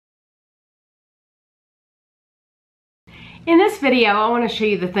In this video, I want to show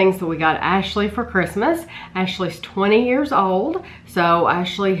you the things that we got Ashley for Christmas. Ashley's 20 years old, so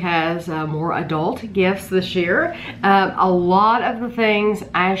Ashley has more adult gifts this year. A lot of the things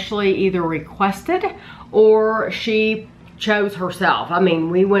Ashley either requested or she chose herself. I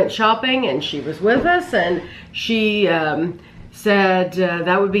mean, we went shopping and she was with us, and she said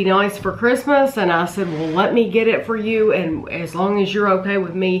that would be nice for Christmas, and I said, well, let me get it for you, and as long as you're okay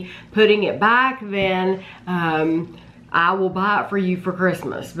with me putting it back, then I will buy it for you for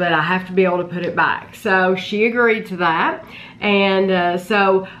Christmas, but I have to be able to put it back. So she agreed to that. And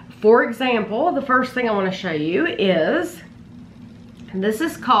so, for example, the first thing I want to show you is, this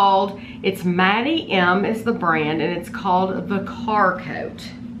is called, it's Maddie M is the brand, and it's called the Car Coat.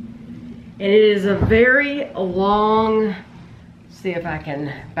 And it is a very long, see if I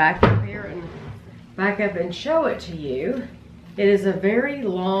can back up here and back up and show it to you. It is a very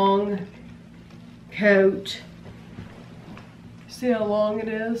long coat. See how long it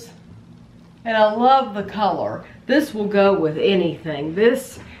is? And I love the color. This will go with anything.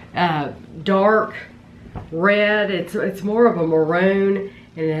 This dark red, it's more of a maroon,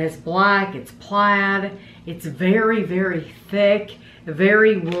 and it has black, it's plaid. It's very, very thick,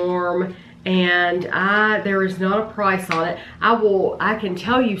 very warm, and there is not a price on it. I can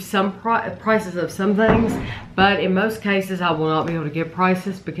tell you some prices of some things, but in most cases I will not be able to give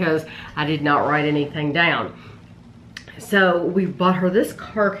prices because I did not write anything down. So we bought her this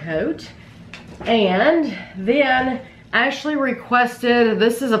car coat, and then Ashley requested,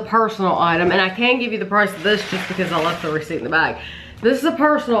 this is a personal item, and I can't give you the price of this just because I left the receipt in the bag. This is a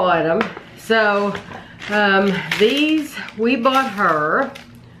personal item. So these, we bought her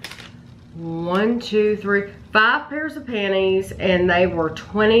 5 pairs of panties, and they were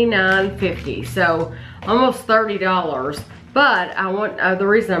 $29.50, so almost $30. But I want the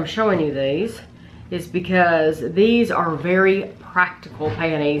reason I'm showing you these is because these are very practical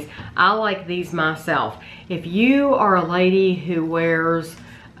panties. I like these myself. If you are a lady who wears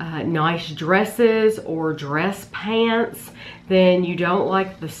nice dresses or dress pants, then you don't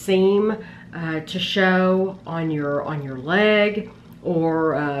like the seam to show on your leg,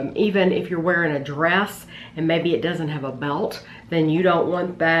 or even if you're wearing a dress and maybe it doesn't have a belt, then you don't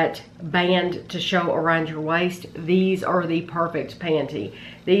want that band to show around your waist. These are the perfect panty.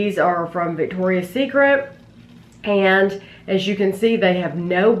 These are from Victoria's Secret, and as you can see, they have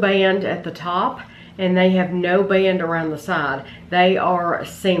no band at the top and they have no band around the side. They are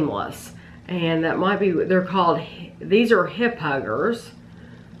seamless, and that might be, they're called, these are hip huggers.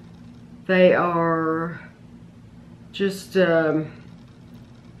 They are just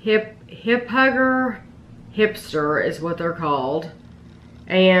hip hugger, hipster is what they're called.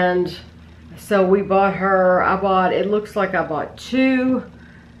 And so we bought her, it looks like I bought 2.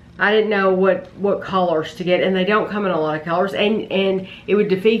 I didn't know what colors to get, and they don't come in a lot of colors, and it would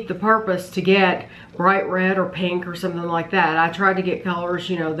defeat the purpose to get bright red or pink or something like that. I tried to get colors,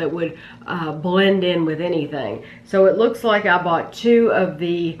 you know, that would blend in with anything. So it looks like I bought 2 of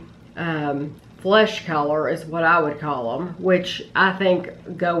the flesh color is what I would call them, which I think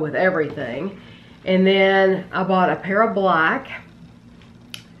go with everything. And then I bought a pair of black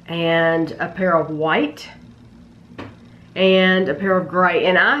and a pair of white and a pair of gray.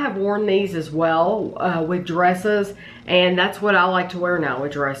 And I have worn these as well with dresses, and that's what I like to wear now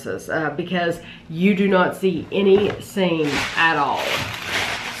with dresses because you do not see any seam at all.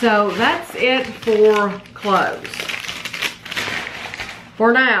 So that's it for clothes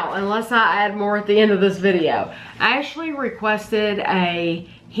for now, unless I add more at the end of this video. Ashley requested a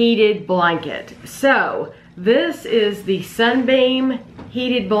heated blanket. So this is the Sunbeam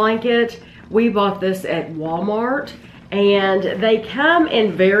heated blanket. We bought this at Walmart, and they come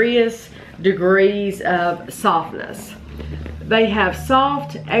in various degrees of softness. They have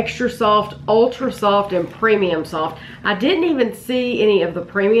soft, extra soft, ultra soft, and premium soft. I didn't even see any of the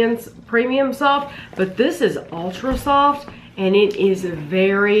premium soft, but this is ultra soft, and it is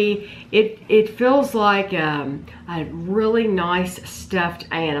it feels like a really nice stuffed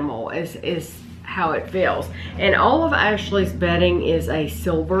animal is how it feels. And all of Ashley's bedding is a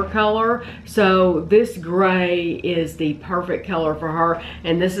silver color, so this gray is the perfect color for her,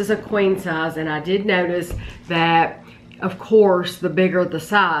 and this is a queen size. And I did notice that, of course, the bigger the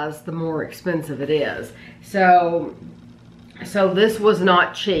size, the more expensive it is. So this was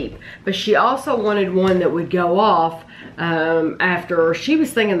not cheap, but she also wanted one that would go off after, she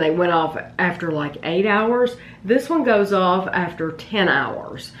was thinking they went off after like 8 hours. This one goes off after 10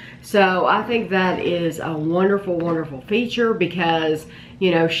 hours. So I think that is a wonderful, wonderful feature because, you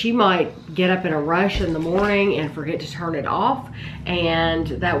know, she might get up in a rush in the morning and forget to turn it off, and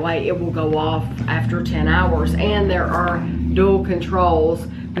that way it will go off after 10 hours. And there are dual controls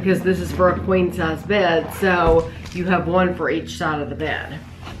because this is for a queen size bed, so you have one for each side of the bed.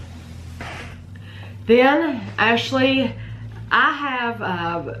 Then, Ashley, I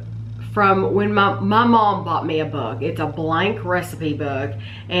have from when my mom bought me a book. It's a blank recipe book,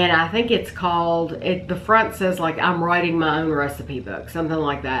 and I think it's called, the front says like I'm writing my own recipe book, something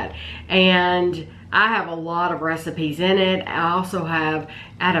like that. And I have a lot of recipes in it. I also have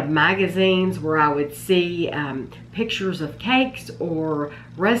out of magazines where I would see pictures of cakes or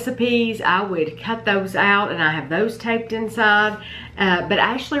recipes. I would cut those out and I have those taped inside. But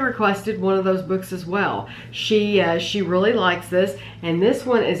Ashley requested one of those books as well. She really likes this, and this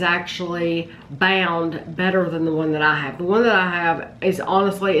one is actually bound better than the one that I have. The one that I have is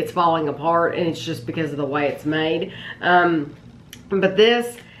honestly, it's falling apart, and it's just because of the way it's made. But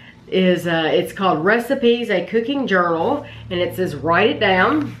this is, it's called Recipes, a Cooking Journal, and it says write it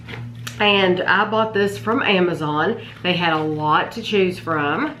down. And I bought this from Amazon. They had a lot to choose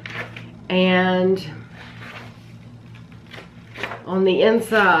from. And on the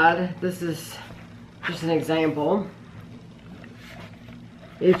inside, this is just an example.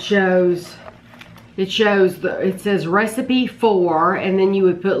 It says recipe for, and then you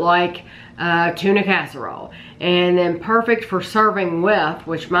would put like tuna casserole, and then perfect for serving with,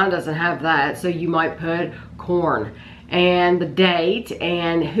 which mine doesn't have that, so you might put corn, and the date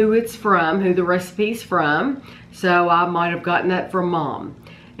and who it's from, who the recipe's from. So I might have gotten that from Mom.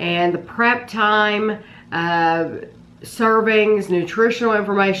 And the prep time, servings, nutritional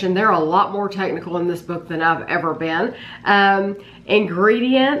information. They're a lot more technical in this book than I've ever been.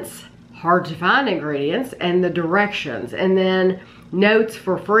 Ingredients, hard to find ingredients, and the directions, and then notes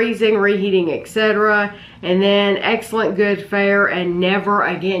for freezing, reheating, etc. And then excellent, good, fair, and never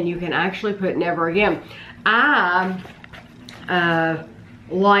again. You can actually put never again. I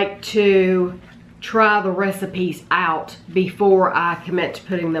like to try the recipes out before I commit to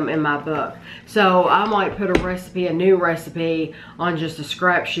putting them in my book. So I might put a new recipe on just a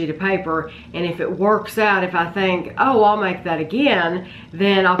scrap sheet of paper, and if it works out, if I think, oh, I'll make that again,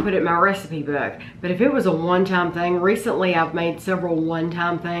 then I'll put it in my recipe book. But if it was a one-time thing, recently I've made several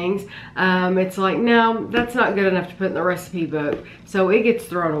one-time things, it's like, no, that's not good enough to put in the recipe book, so it gets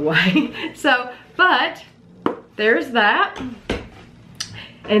thrown away. So, but there's that.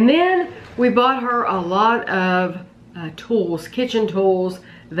 And then we bought her a lot of tools, kitchen tools,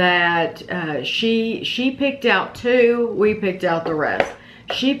 that she picked out 2, we picked out the rest.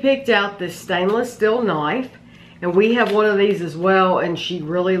 She picked out this stainless steel knife, and we have one of these as well, and she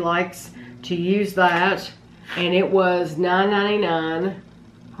really likes to use that. And it was $9.99,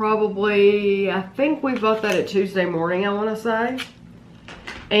 probably, I think we bought that at Tuesday morning, I want to say.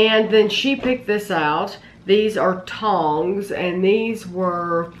 And then she picked this out. These are tongs, and these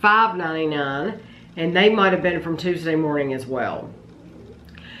were $5.99, and they might have been from Tuesday morning as well.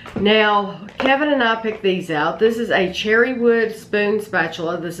 Now, Kevin and I picked these out. This is a cherry wood spoon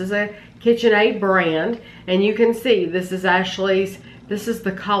spatula. This is a KitchenAid brand, and you can see this is Ashley's. This is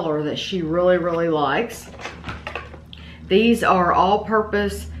the color that she really, really likes. These are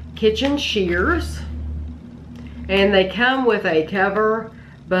all-purpose kitchen shears, and they come with a cover,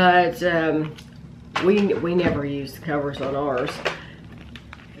 but we never use covers on ours.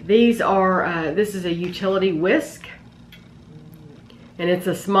 These are, this is a utility whisk, and it's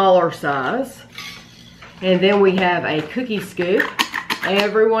a smaller size. And then we have a cookie scoop.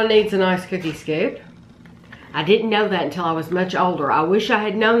 Everyone needs a nice cookie scoop. I didn't know that until I was much older. I wish I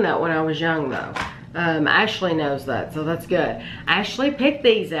had known that when I was young though. Ashley knows that, so that's good. Ashley picked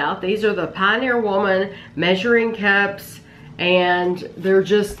these out. These are the Pioneer Woman measuring cups, and they're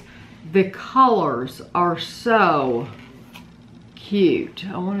just, the colors are so cute.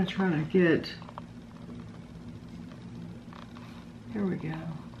 I want to try to get, here we go.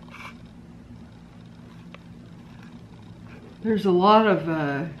 There's a lot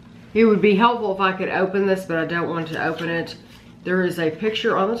of, it would be helpful if I could open this, but I don't want to open it. There is a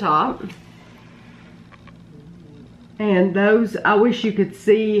picture on the top. And those, I wish you could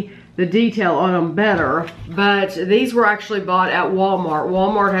see the detail on them better, but these were actually bought at Walmart.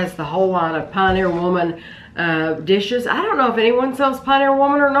 Walmart has the whole line of Pioneer Woman dishes. I don't know if anyone sells Pioneer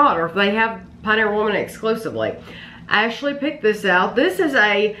Woman or not, or if they have Pioneer Woman exclusively. Ashley picked this out. This is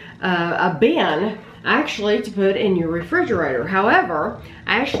a bin actually to put in your refrigerator. However,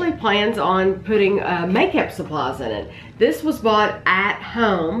 Ashley plans on putting makeup supplies in it. This was bought at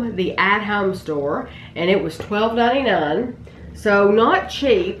home, the at-home store, and it was $12.99. So not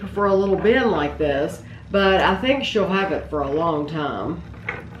cheap for a little bin like this, but I think she'll have it for a long time.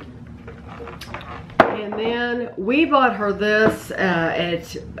 And then we bought her this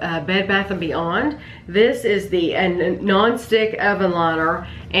at Bed Bath & Beyond. This is the non-stick oven liner,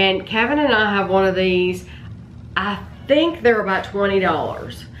 and Kevin and I have one of these. I think they're about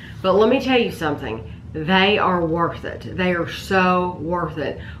 $20, but let me tell you something. They are worth it. They are so worth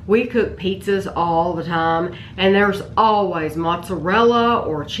it. We cook pizzas all the time, and there's always mozzarella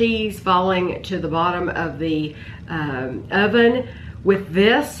or cheese falling to the bottom of the oven. With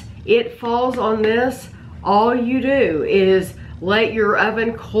this, it falls on this. All you do is let your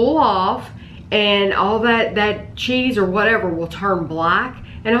oven cool off, and all that cheese or whatever will turn black,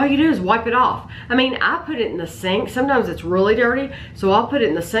 and all you do is wipe it off. I mean, I put it in the sink. Sometimes it's really dirty, so I'll put it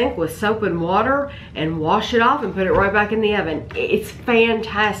in the sink with soap and water and wash it off and put it right back in the oven. It's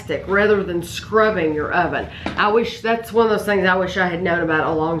fantastic rather than scrubbing your oven. I wish, that's one of those things I wish I had known about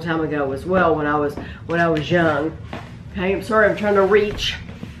a long time ago as well, when I was young. Okay, I'm sorry, I'm trying to reach.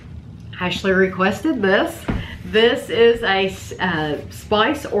 Ashley requested this. This is a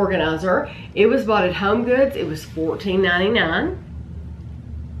spice organizer. It was bought at Home Goods. It was $14.99.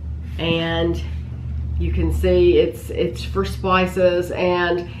 And you can see it's for spices,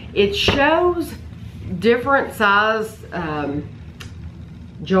 and it shows different size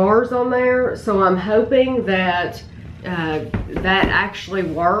jars on there. So I'm hoping that that actually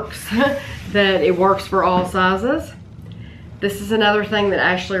works, that it works for all sizes. This is another thing that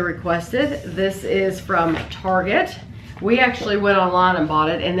Ashley requested. This is from Target. We actually went online and bought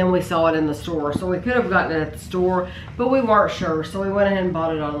it, and then we saw it in the store. So we could have gotten it at the store, but we weren't sure. So we went ahead and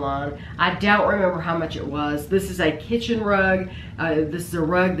bought it online. I don't remember how much it was. This is a kitchen rug. This is a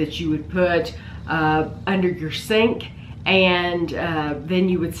rug that you would put under your sink, and then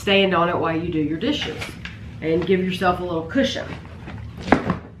you would stand on it while you do your dishes and give yourself a little cushion.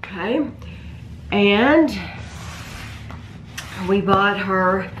 Okay, and we bought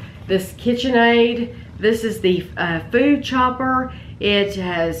her this KitchenAid. This is the food chopper. It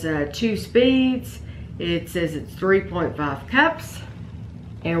has 2 speeds. It says it's 3.5 cups.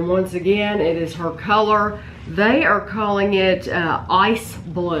 And once again, it is her color. They are calling it ice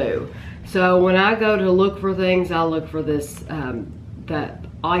blue. So when I go to look for things, I look for this, that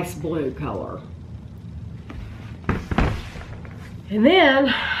ice blue color. And then,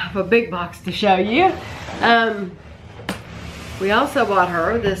 I have a big box to show you. We also bought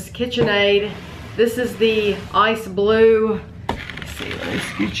her this KitchenAid. This is the ice blue. Let's see, let me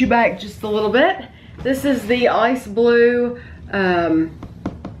scoot you back just a little bit. This is the ice blue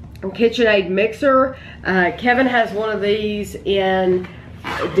KitchenAid mixer. Kevin has one of these in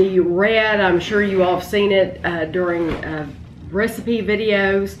the red. I'm sure you all have seen it during recipe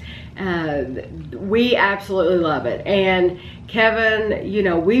videos. We absolutely love it. And Kevin, you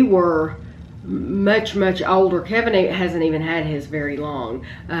know, we were much older. Kevin hasn't even had his very long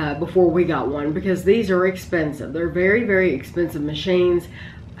before we got one, because these are expensive. They're very expensive machines.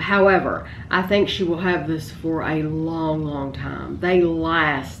 However, I think she will have this for a long time. They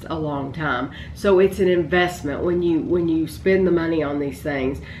last a long time. So it's an investment. When you spend the money on these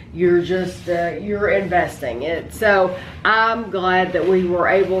things, you're just you're investing it. So I'm glad that we were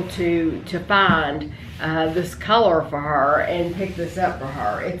able to find this color for her and pick this up for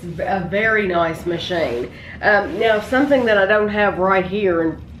her. It's a very nice machine. Now, something that I don't have right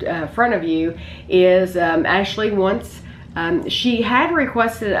here in front of you is Ashley wants, she had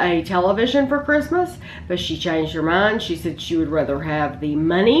requested a television for Christmas, but she changed her mind. She said she would rather have the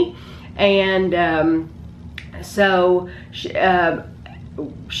money, and so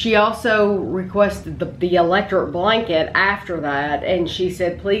she also requested the electric blanket after that, and she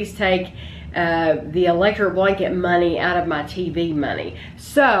said, please take the electric blanket money out of my TV money.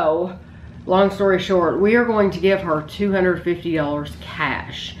 So, long story short, we are going to give her $250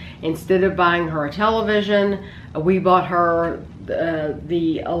 cash. Instead of buying her a television, we bought her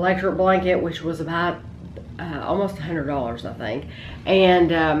the electric blanket, which was about almost $100, I think.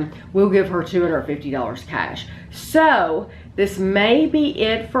 And we'll give her $250 cash. So, this may be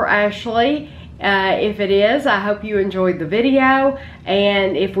it for Ashley. If it is, I hope you enjoyed the video.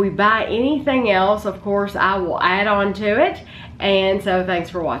 And if we buy anything else, of course, I will add on to it. And so, thanks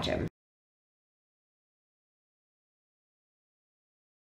for watching.